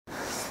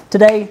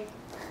Today,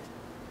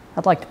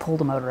 I'd like to pull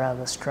the motor out of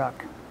this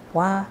truck.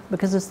 Why?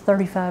 Because it's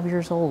 35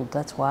 years old,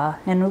 that's why.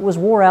 And it was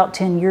wore out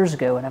 10 years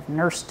ago, and I've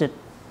nursed it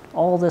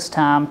all this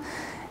time,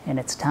 and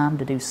it's time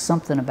to do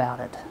something about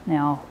it.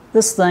 Now,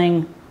 this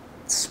thing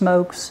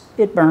smokes,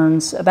 it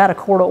burns about a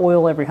quart of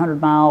oil every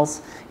 100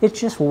 miles. It's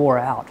just wore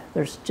out.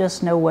 There's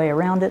just no way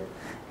around it,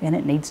 and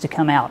it needs to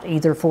come out,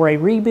 either for a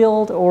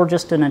rebuild or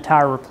just an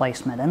entire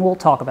replacement. And we'll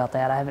talk about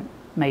that. I haven't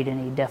made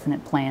any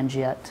definite plans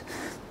yet.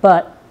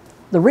 But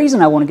the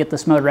reason I want to get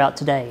this motor out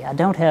today, I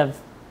don't have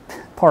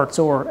parts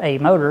or a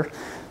motor,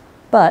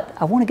 but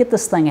I want to get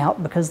this thing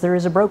out because there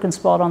is a broken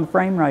spot on the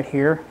frame right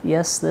here.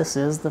 Yes, this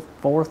is the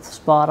 4th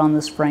spot on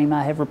this frame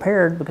I have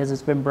repaired because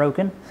it's been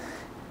broken.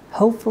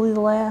 Hopefully the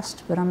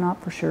last, but I'm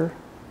not for sure.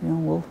 You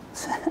know,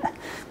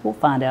 we'll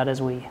find out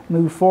as we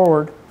move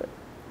forward. But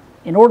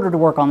in order to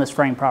work on this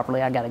frame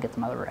properly, I got to get the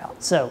motor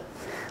out. So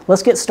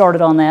let's get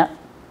started on that.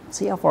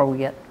 See how far we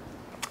get.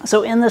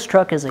 So in this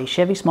truck is a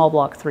Chevy Small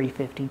Block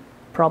 350.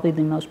 Probably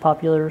the most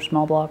popular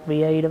small block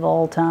V8 of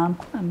all time.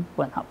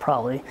 Well, not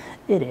probably,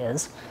 it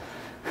is.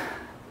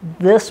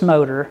 This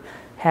motor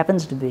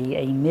happens to be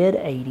a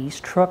mid-80s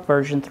truck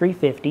version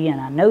 350, and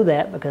I know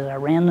that because I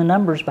ran the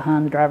numbers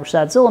behind the driver's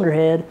side cylinder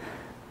head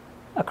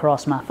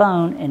across my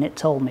phone, and it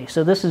told me.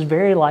 So this is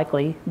very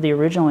likely the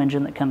original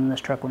engine that came in this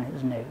truck when it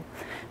was new.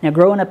 Now,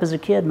 growing up as a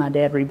kid, my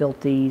dad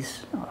rebuilt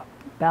these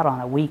about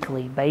on a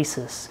weekly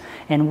basis.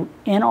 And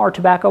in our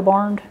tobacco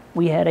barn,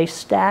 we had a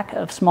stack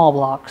of small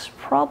blocks,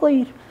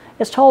 probably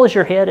as tall as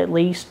your head at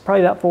least,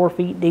 probably about 4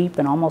 feet deep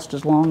and almost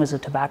as long as a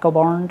tobacco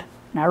barn.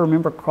 And I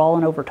remember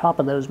crawling over top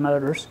of those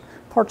motors,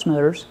 parts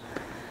motors,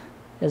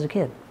 as a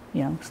kid.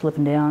 You know,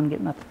 slipping down,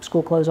 getting my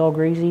school clothes all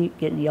greasy,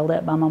 getting yelled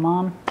at by my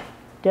mom.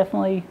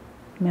 Definitely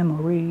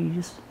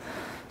memories.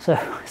 So,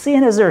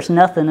 seeing as there's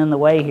nothing in the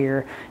way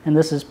here, and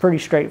this is pretty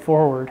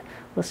straightforward,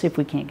 let's see if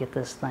we can't get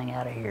this thing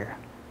out of here.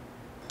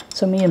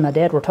 So me and my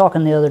dad were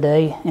talking the other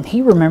day, and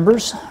he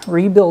remembers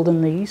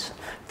rebuilding these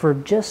for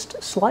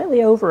just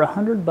slightly over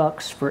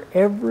 $100 for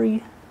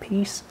every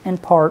piece and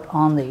part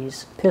on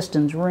these.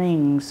 Pistons,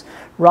 rings,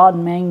 rod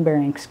and main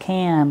bearings,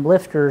 cam,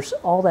 lifters,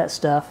 all that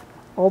stuff,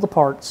 all the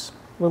parts,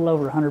 a little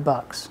over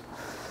 $100.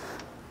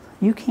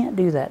 You can't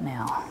do that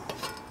now.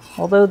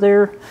 Although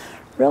they're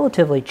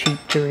relatively cheap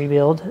to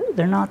rebuild,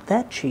 they're not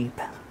that cheap.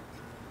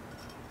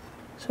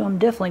 So I'm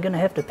definitely going to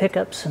have to pick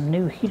up some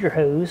new heater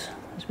hose.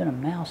 There's been a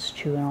mouse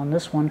chewing on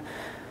this one.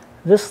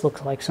 This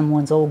looks like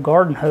someone's old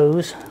garden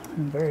hose,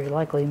 and very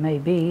likely may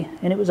be.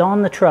 And it was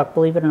on the truck,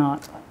 believe it or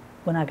not,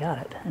 when I got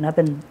it. And I've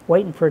been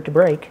waiting for it to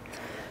break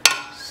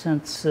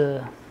since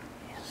I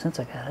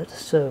got it.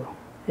 So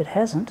it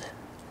hasn't.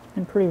 It's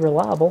been pretty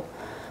reliable,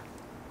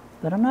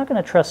 but I'm not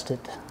going to trust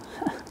it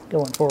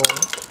going forward.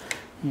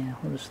 Yeah,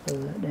 we'll just throw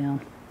that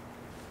down.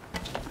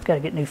 I've got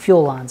to get new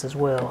fuel lines as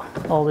well.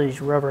 All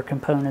these rubber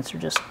components are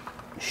just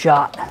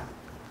shot.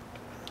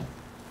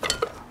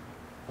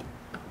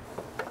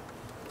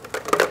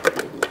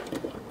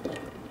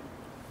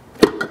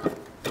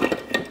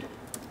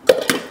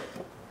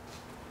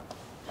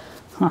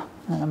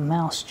 And a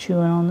mouse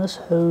chewing on this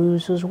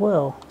hose as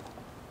well.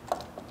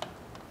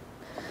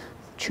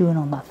 Chewing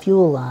on my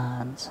fuel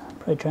lines.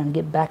 Probably trying to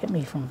get back at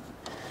me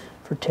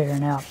for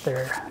tearing out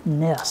their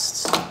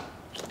nests.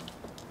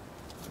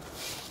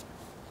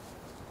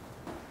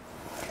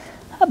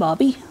 Hi,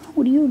 Bobby.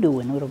 What are you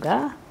doing, little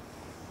guy?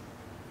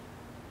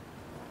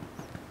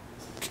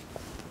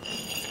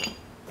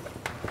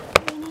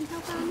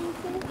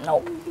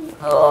 Nope.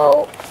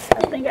 Oh,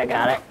 I think I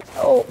got it.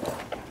 Oh.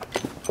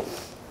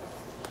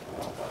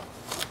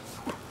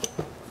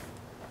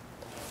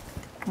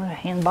 I'm going to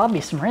hand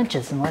Bobby some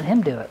wrenches and let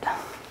him do it.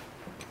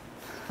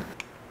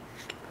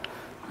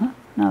 Huh?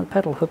 Now the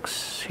pedal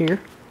hook's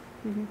here.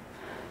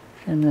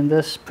 And then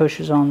this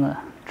pushes on the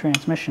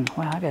transmission.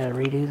 Wow, I got to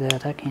redo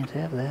that. I can't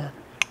have that.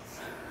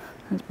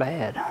 That's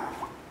bad.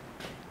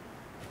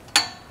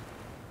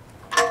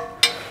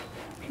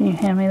 Can you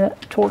hand me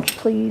that torch,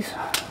 please?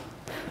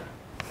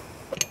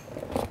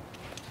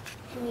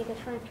 You need a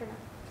torch or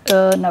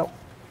not? No.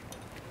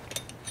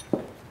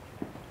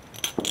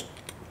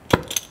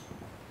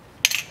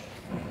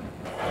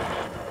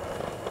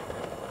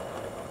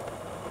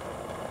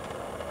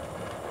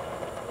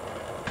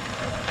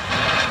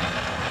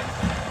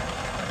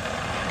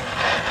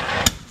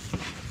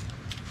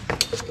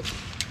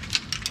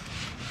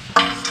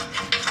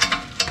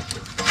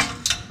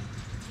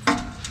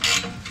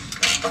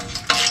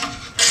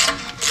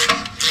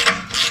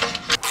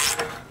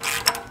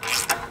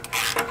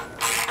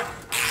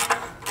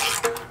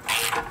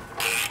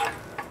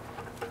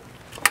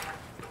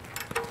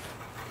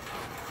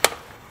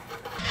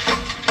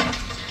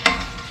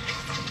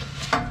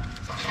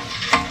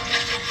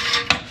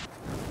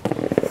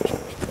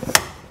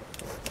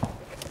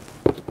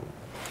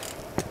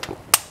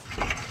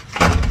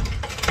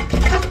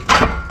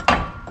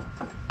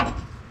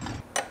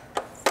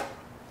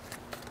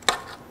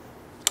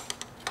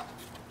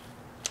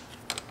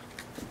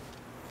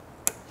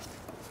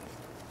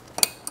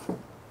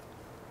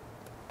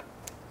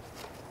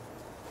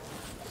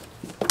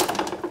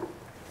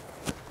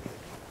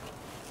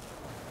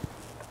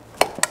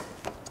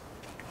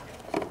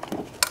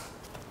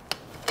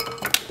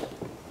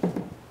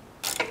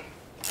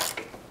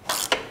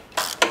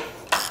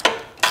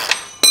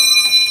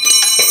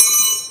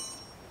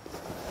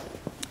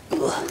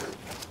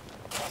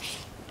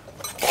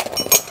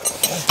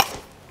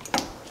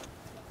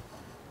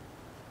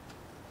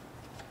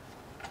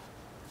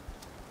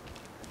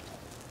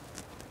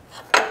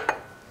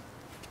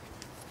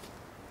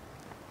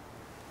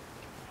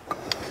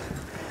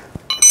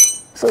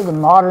 So the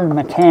modern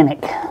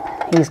mechanic,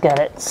 he's got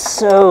it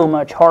so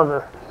much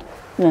harder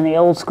than the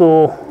old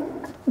school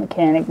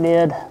mechanic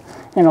did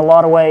in a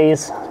lot of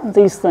ways.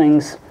 These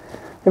things,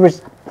 there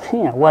was,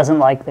 it wasn't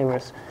like there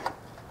was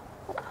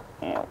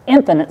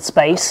infinite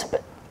space,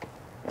 but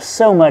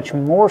so much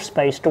more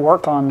space to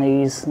work on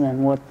these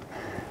than what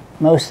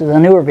most of the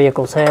newer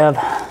vehicles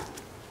have.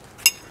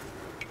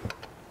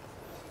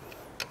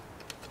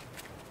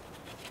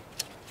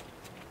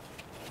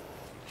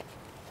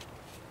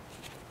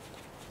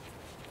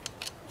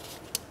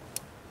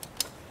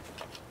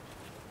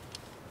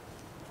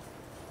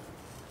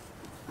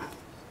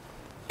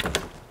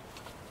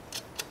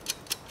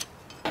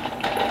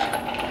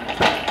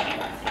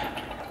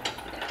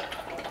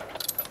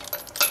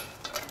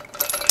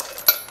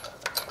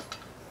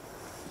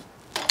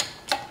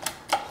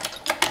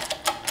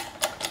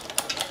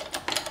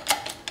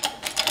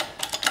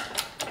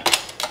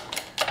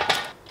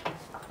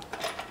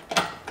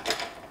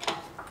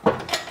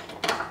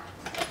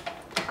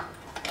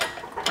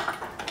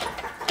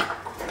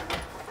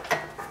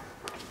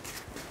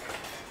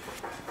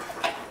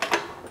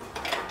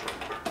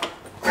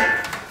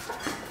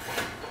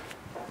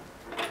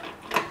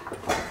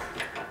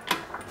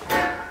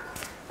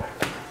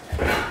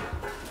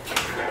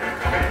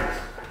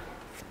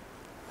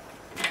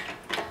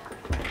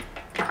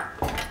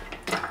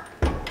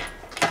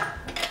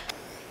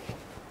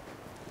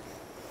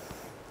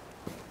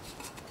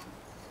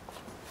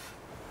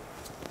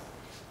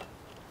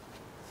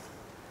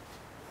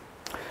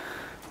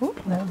 Ooh,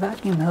 that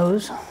vacuum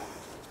hose.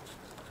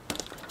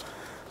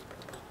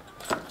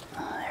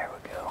 There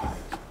we go.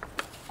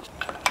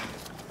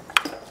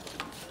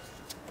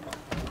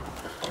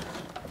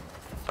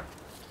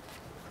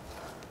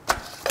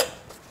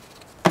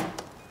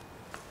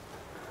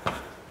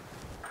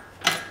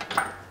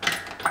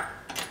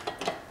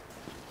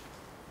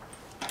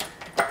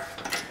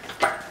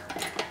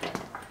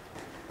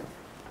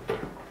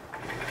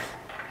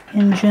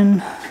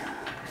 Engine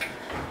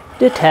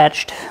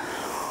detached.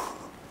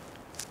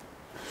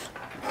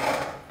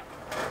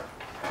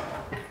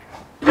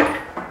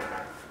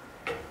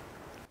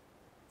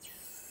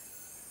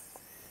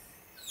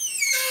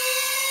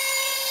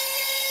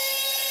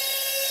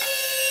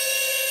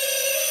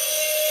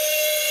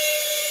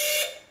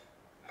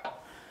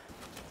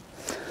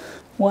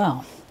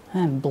 Wow,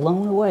 I'm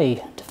blown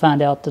away to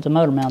find out that the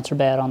motor mounts are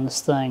bad on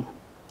this thing.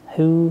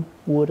 Who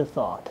would have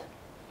thought?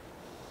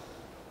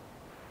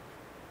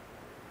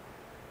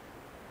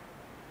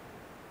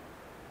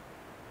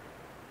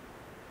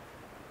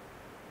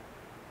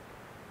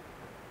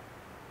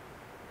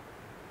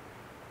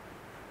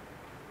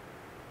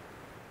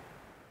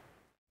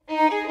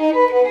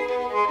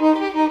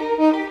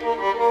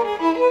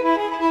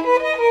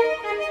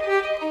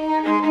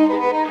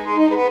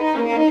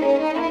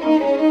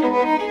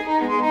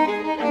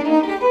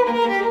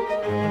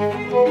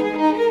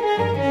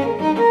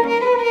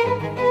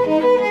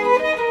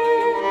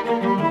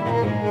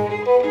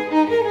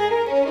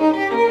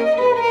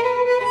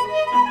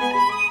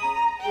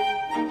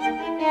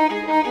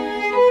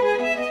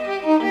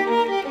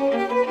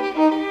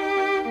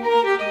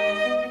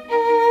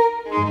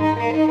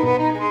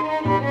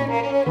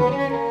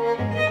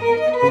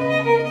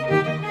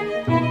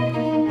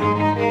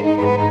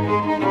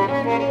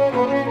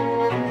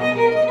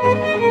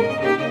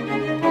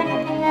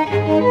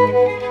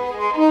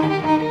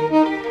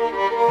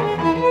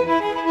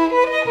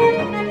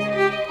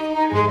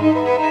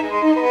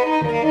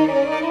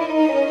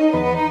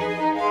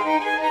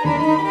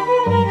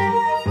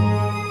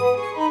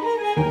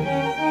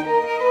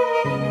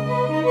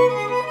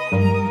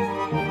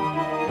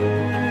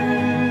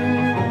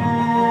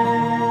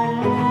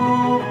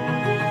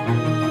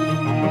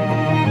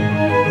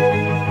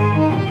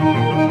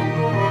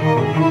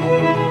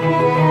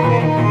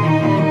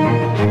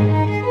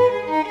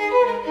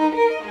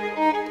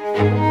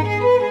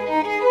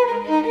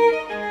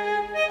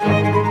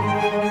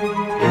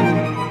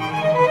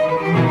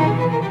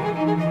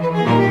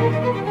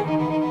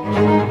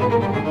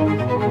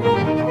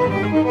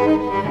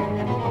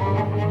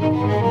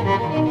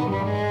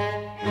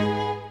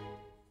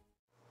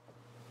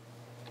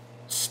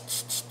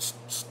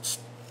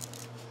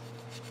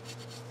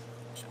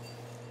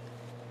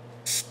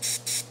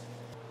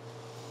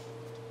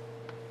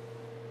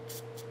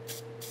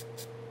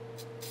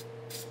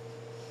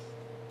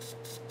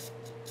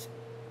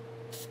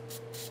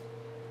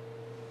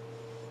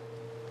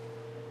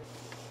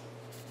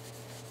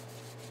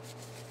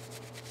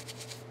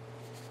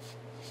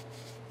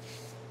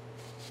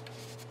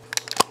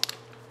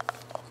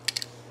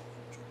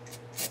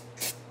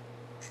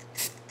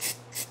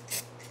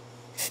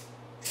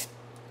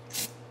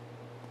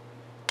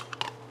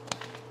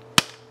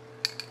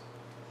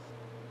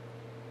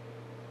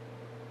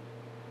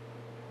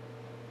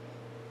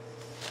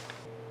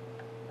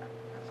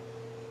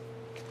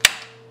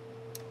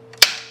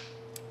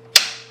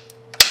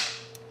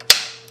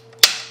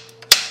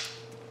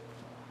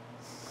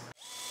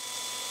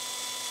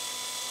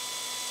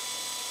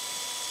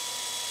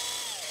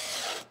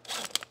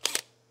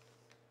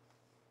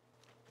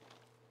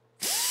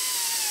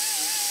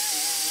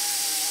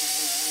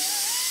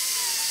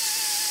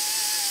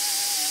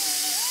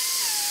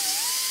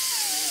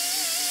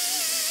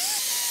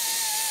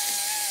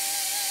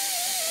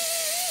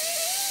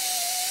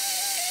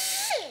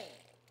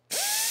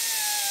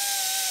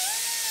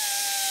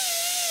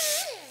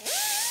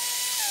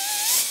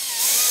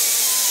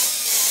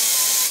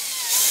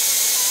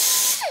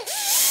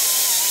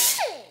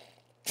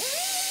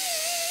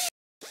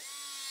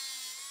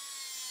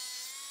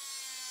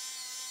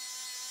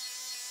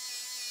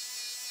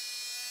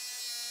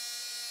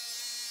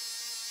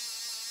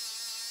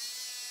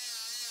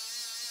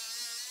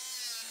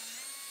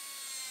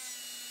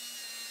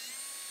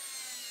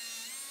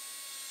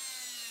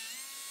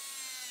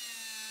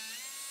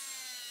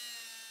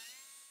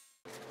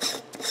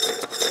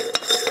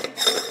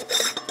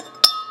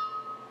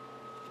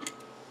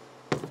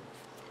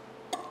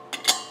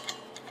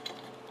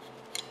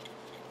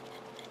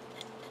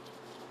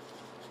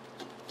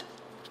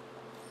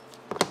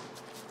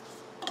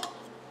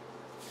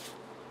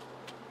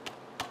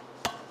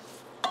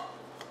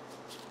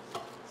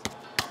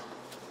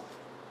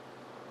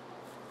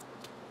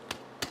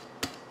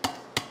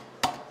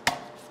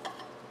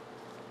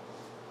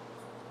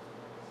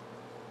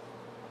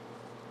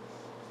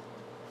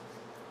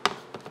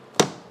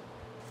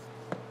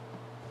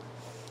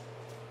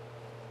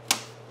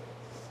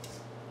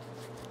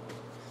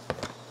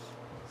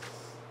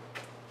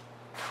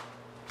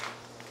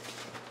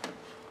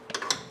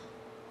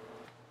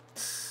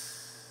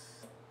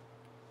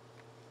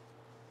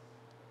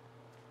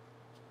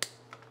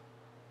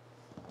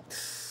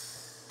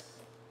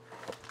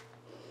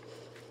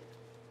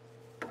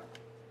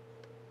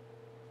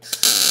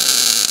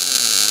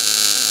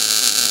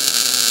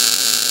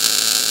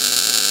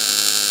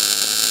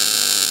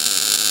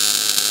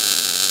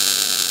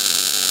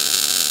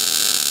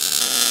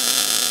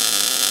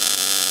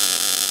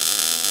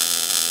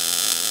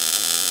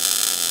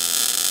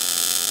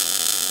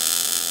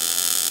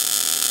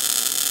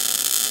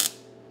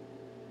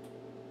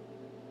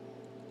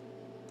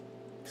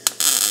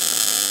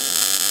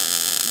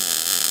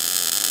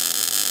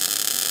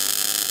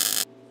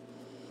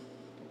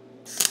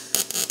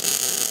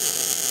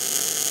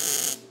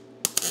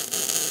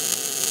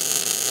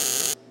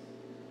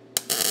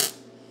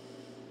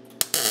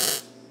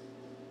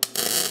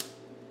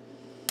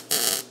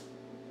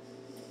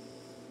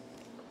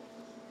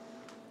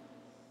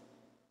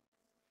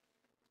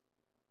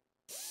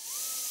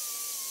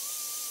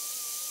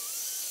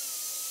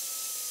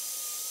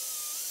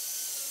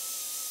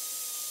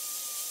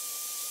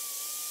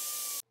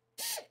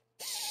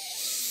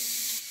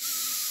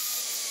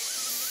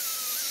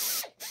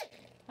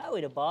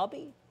 Howdy,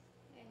 Bobby.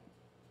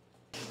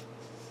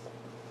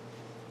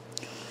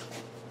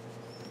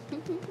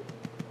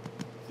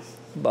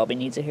 Bobby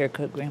needs a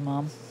haircut,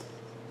 Grandmom.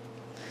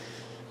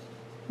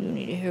 You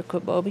need a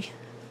haircut, Bobby.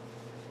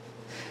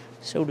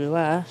 So do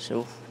I,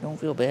 so don't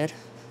feel bad.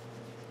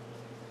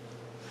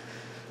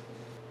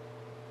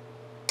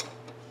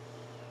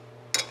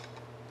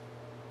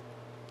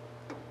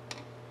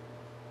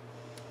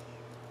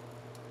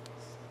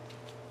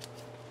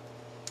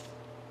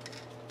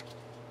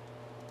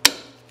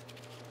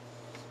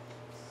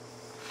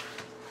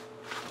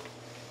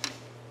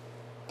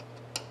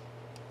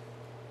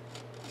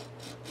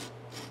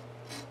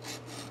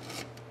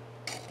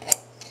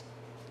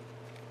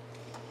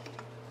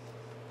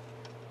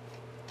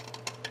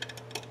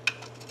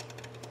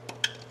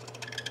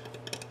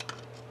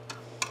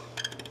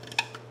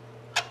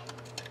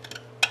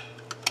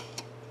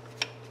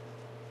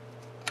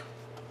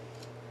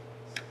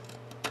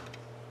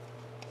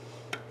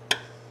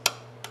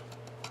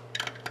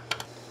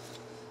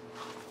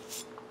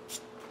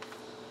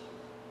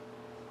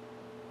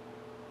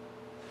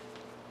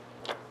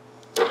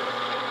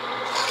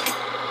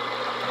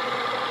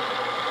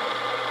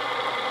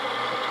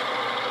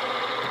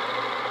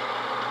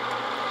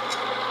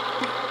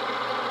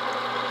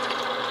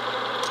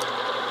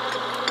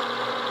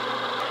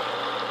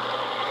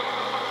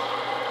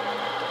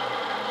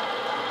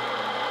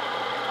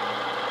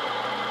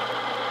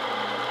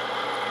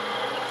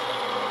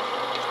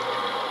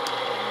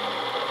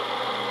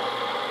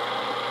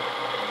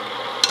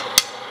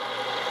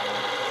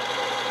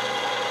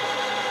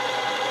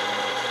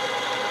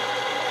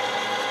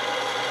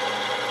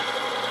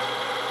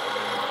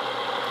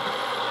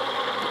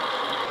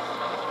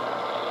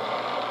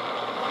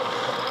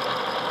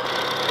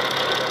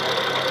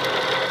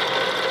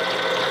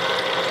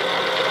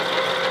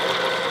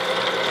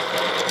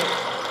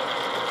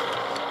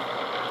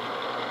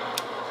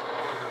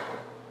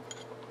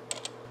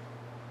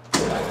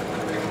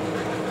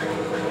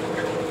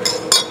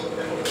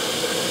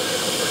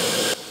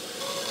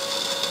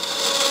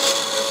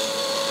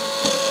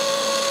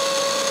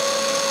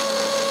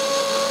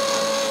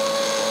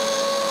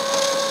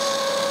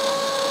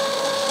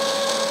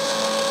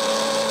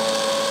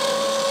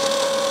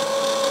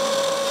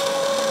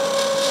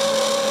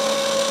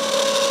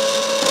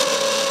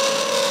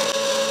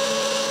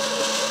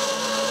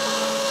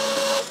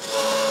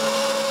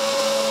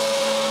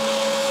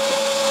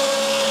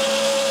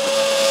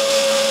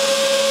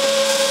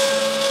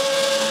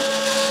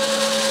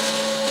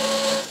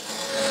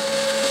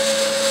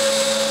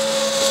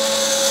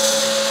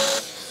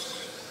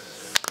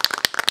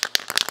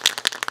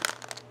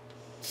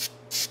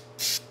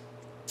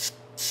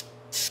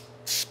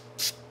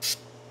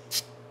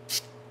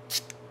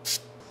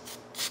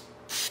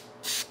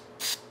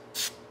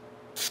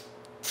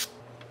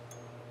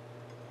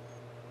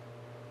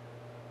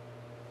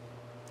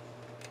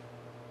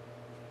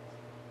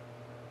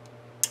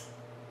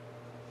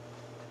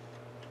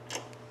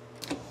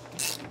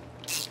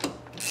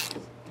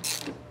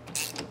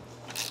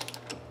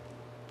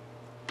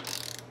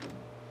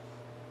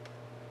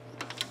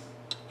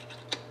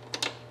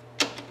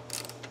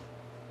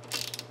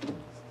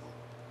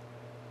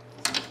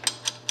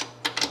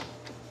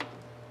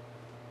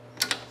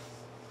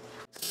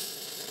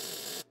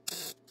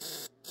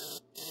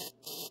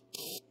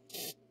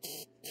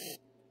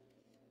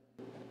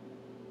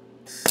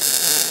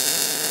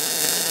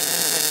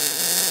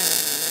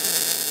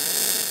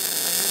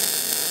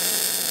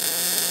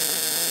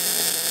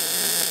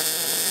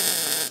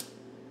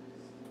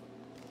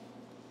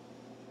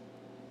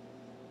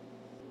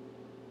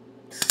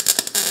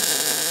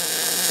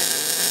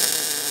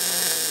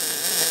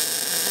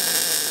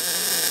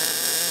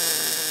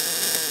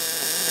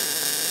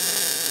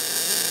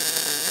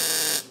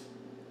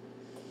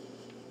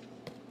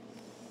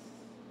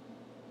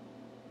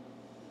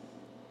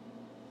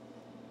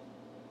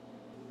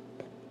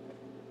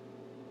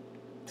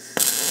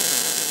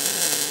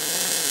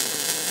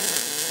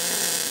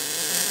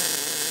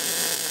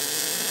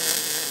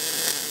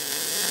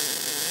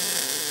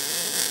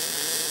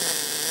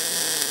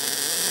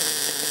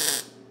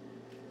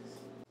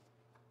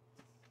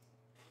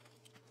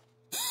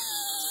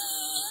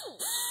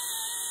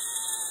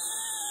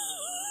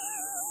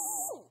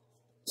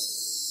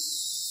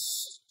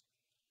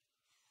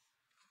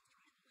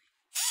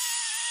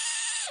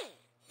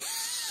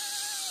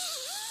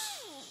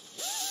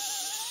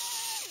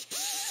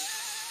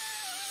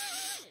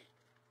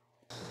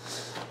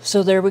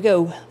 So there we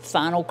go,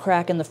 final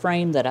crack in the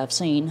frame that I've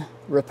seen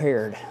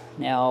repaired.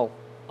 Now,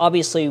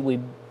 obviously we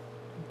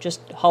just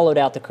hollowed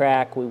out the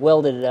crack, we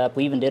welded it up,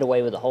 we even did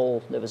away with the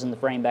hole that was in the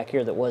frame back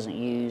here that wasn't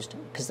used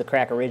because the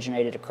crack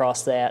originated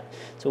across that.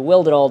 So we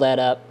welded all that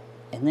up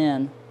and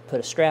then put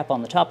a strap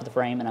on the top of the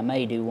frame, and I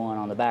may do one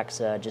on the back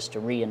side just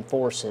to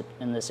reinforce it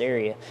in this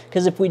area.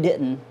 Because if we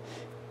didn't,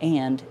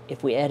 and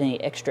if we add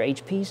any extra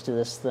HPs to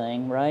this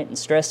thing, right, and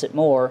stress it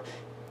more,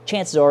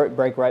 chances are it'd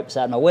break right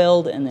beside my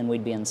weld, and then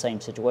we'd be in the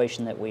same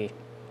situation that we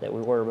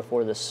were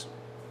before this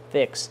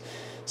fix.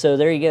 So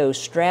there you go,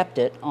 strapped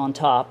it on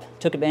top,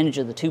 took advantage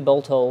of the 2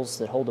 bolt holes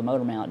that hold the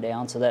motor mount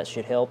down, so that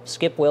should help.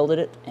 Skip welded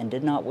it and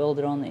did not weld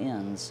it on the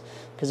ends,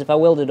 because if I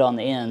welded on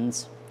the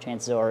ends,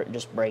 chances are it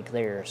just break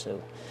there.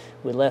 So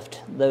we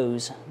left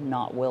those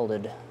not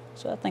welded.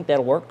 So I think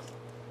that'll work.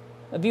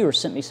 A viewer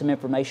sent me some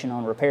information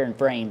on repairing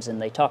frames,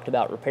 and they talked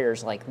about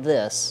repairs like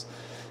this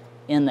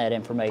in that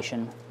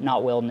information,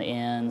 not welding the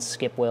ends,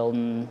 skip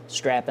welding,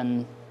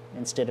 strapping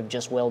instead of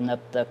just welding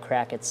up the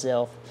crack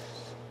itself.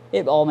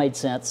 It all made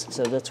sense,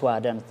 so that's why I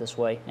done it this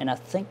way, and I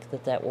think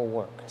that that will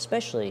work,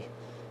 especially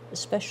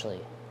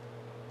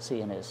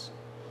seeing as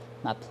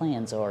my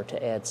plans are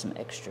to add some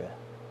extra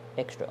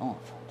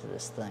oomph to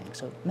this thing,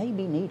 so it may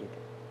be needed.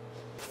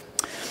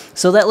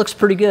 So that looks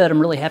pretty good.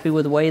 I'm really happy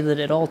with the way that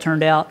it all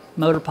turned out.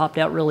 Motor popped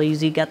out real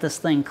easy, got this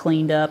thing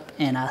cleaned up,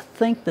 and I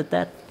think that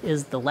that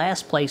is the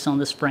last place on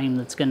this frame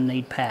that's going to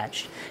need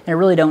patched. And I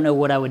really don't know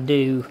what I would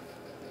do,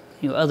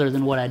 other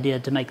than what I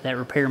did to make that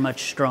repair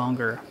much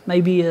stronger.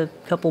 Maybe a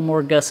couple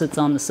more gussets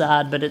on the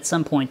side, but at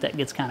some point that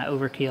gets kind of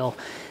overkill.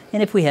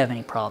 And if we have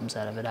any problems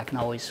out of it, I can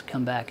always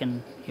come back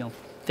and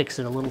fix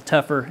it a little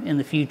tougher in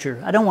the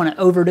future. I don't want to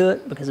overdo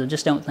it because I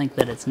just don't think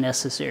that it's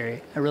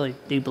necessary. I really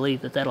do believe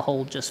that that'll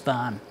hold just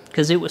fine,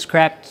 because it was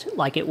cracked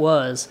like it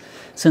was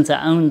since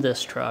I owned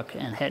this truck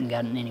and hadn't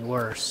gotten any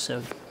worse,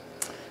 so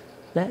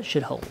that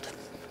should hold.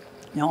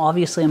 Now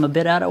obviously I'm a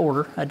bit out of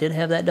order. I did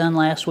have that done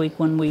last week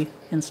when we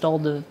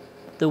installed the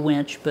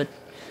winch, but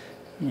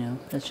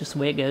that's just the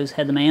way it goes.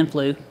 Had the man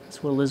flu,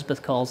 that's what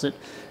Elizabeth calls it,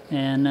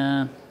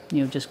 and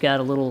just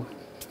got a little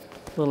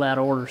out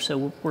of order.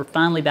 So we're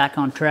finally back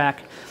on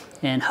track,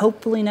 and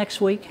hopefully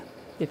next week,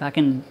 if I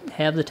can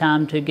have the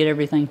time to get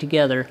everything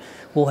together,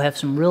 we'll have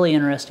some really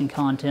interesting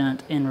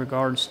content in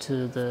regards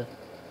to the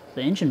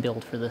engine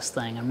build for this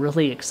thing. I'm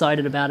really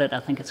excited about it. I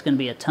think it's going to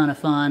be a ton of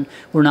fun.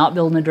 We're not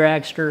building a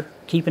dragster,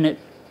 keeping it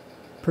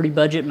pretty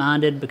budget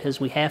minded because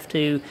we have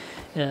to,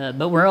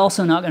 but we're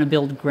also not going to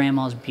build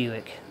Grandma's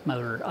Buick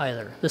motor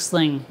either. This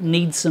thing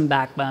needs some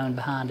backbone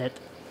behind it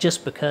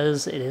just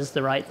because it is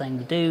the right thing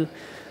to do.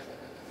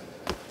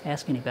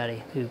 Ask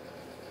anybody who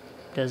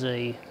does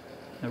a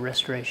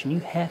restoration. You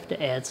have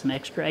to add some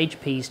extra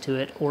HPs to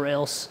it, or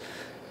else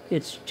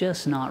it's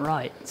just not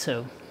right.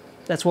 So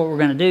that's what we're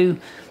going to do,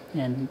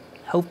 and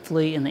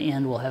hopefully in the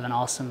end we'll have an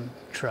awesome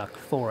truck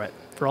for it,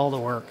 for all the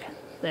work,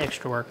 the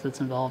extra work that's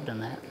involved in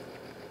that.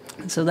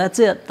 And so that's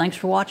it. Thanks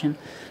for watching.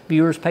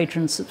 Viewers,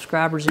 patrons,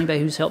 subscribers, anybody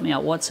who's helped me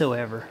out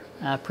whatsoever.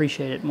 I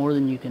appreciate it more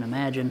than you can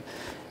imagine.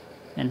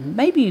 And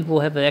maybe we'll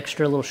have an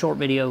extra little short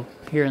video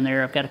here and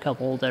there. I've got a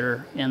couple that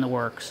are in the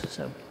works.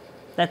 So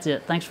that's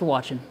it. Thanks for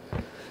watching,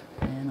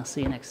 and I'll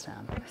see you next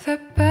time. The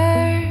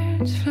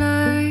birds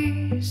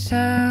fly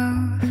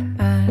south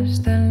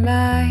as the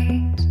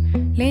light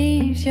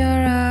leaves your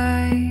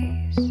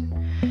eyes.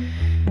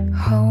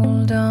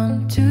 Hold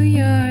on to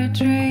your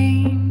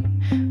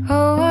dream.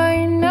 Oh,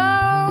 I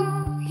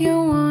know you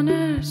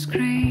wanna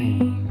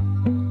scream.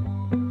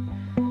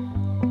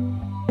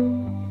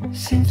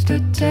 Since the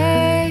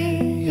day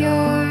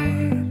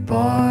you're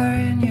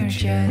born, you're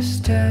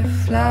just a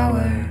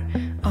flower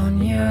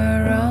on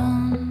your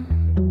own,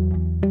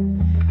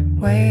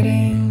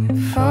 waiting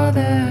for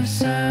the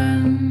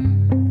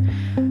sun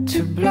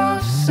to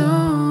blossom,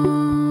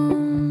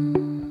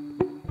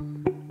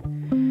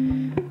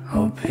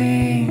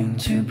 hoping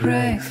to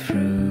break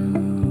through.